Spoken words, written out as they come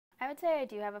would say I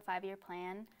do have a 5-year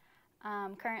plan.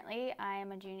 Currently, I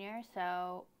am a junior,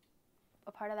 so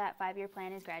a part of that 5-year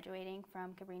plan is graduating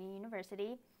from Cabrini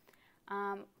University.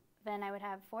 Then I would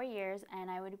have 4 years, and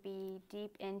I would be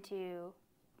deep into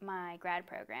my grad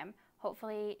program,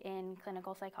 hopefully in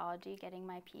clinical psychology, getting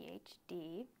my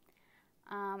PhD.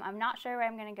 I'm not sure where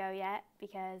I'm going to go yet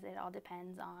because it all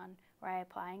depends on where I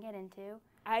apply and get into.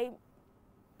 I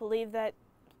believe that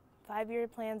 5-year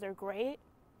plans are great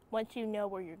once you know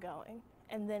where you're going,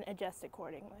 and then adjust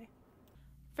accordingly.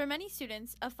 For many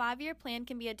students, a 5-year plan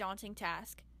can be a daunting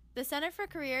task. The Center for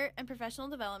Career and Professional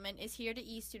Development is here to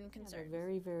ease student concerns. A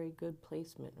very, very good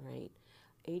placement rate.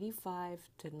 85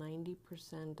 to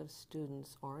 90% of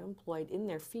students are employed in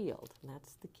their field, and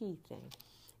that's the key thing,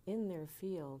 in their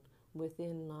field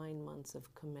within 9 months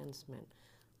of commencement.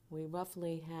 We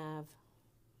roughly have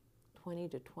 20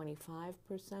 to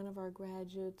 25% of our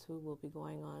graduates who will be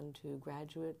going on to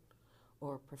graduate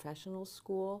or professional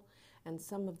school, and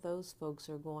some of those folks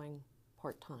are going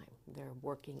part-time. They're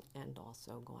working and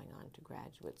also going on to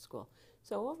graduate school.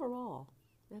 So overall,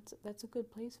 that's a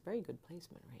good place, very good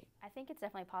placement rate. I think it's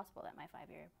definitely possible that my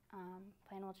 5-year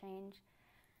plan will change.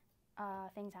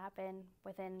 Things happen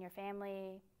within your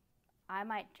family. I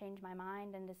might change my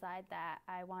mind and decide that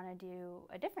I want to do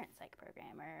a different psych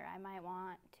program, or I might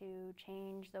want to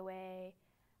change the way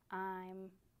I'm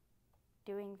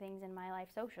doing things in my life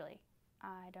socially.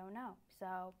 I don't know.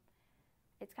 So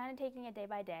it's kind of taking it day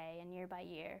by day and year by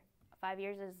year. 5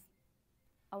 years is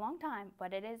a long time,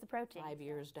 but it is approaching. 5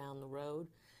 years down the road,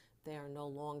 they are no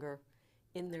longer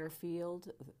in their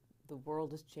field. The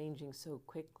world is changing so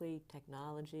quickly,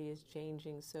 technology is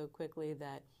changing so quickly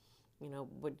that, you know,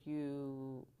 what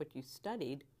you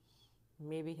studied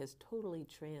maybe has totally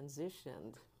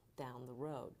transitioned down the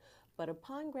road. But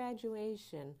upon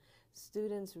graduation,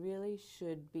 students really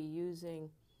should be using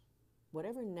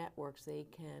whatever networks they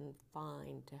can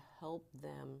find to help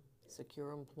them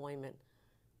secure employment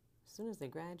as soon as they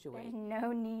graduate. There's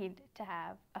no need to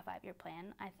have a 5-year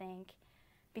plan, I think,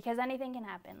 because anything can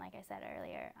happen, like I said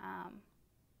earlier.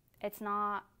 It's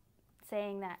not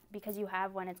saying that because you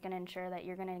have one, it's going to ensure that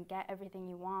you're going to get everything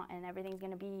you want and everything's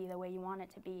going to be the way you want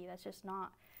it to be. That's just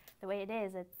not the way it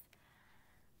is. It's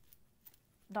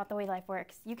not the way life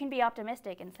works. You can be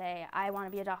optimistic and say, I want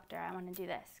to be a doctor, I want to do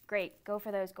this. Great, go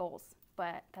for those goals,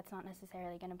 but that's not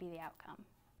necessarily going to be the outcome.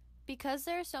 Because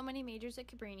there are so many majors at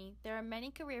Cabrini, there are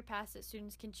many career paths that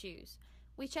students can choose.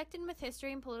 We checked in with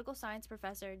history and political science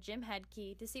professor Jim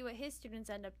Hedke to see what his students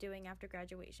end up doing after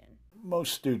graduation.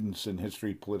 Most students in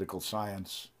history, political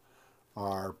science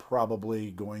are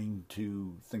probably going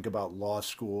to think about law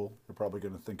school. They're probably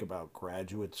going to think about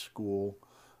graduate school.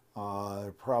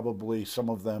 Probably some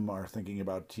of them are thinking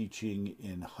about teaching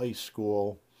in high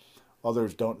school.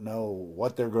 Others don't know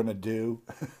what they're going to do.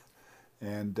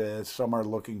 And some are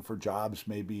looking for jobs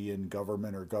maybe in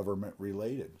government or government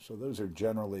related. So those are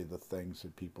generally the things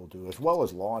that people do, as well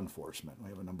as law enforcement. We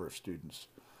have a number of students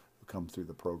who come through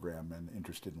the program and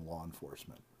interested in law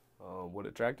enforcement. What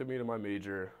attracted me to my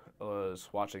major was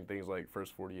watching things like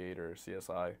First 48 or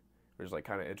CSI. It was like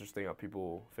kind of interesting how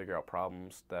people figure out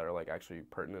problems that are like actually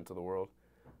pertinent to the world.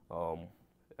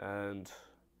 And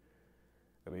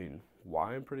I mean,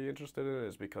 why I'm pretty interested in it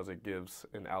is because it gives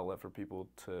an outlet for people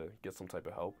to get some type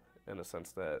of help in a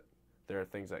sense that there are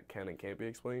things that can and can't be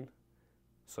explained.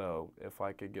 So if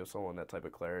I could give someone that type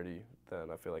of clarity, then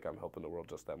I feel like I'm helping the world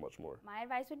just that much more. My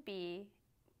advice would be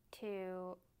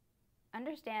to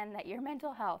understand that your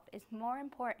mental health is more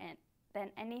important than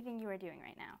anything you are doing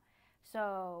right now.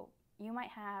 So you might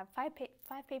have five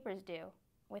papers due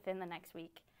within the next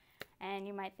week, and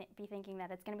you might be thinking that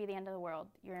it's going to be the end of the world.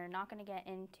 You're not going to get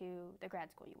into the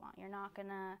grad school you want. You're not going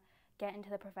to get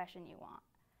into the profession you want.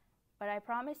 But I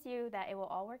promise you that it will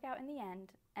all work out in the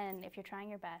end, and if you're trying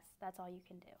your best, that's all you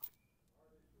can do.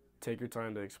 Take your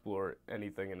time to explore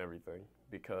anything and everything,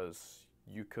 because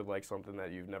you could like something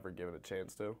that you've never given a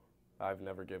chance to. I've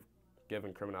never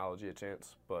given criminology a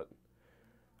chance, but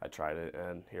I tried it,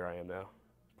 and here I am now,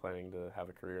 planning to have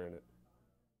a career in it.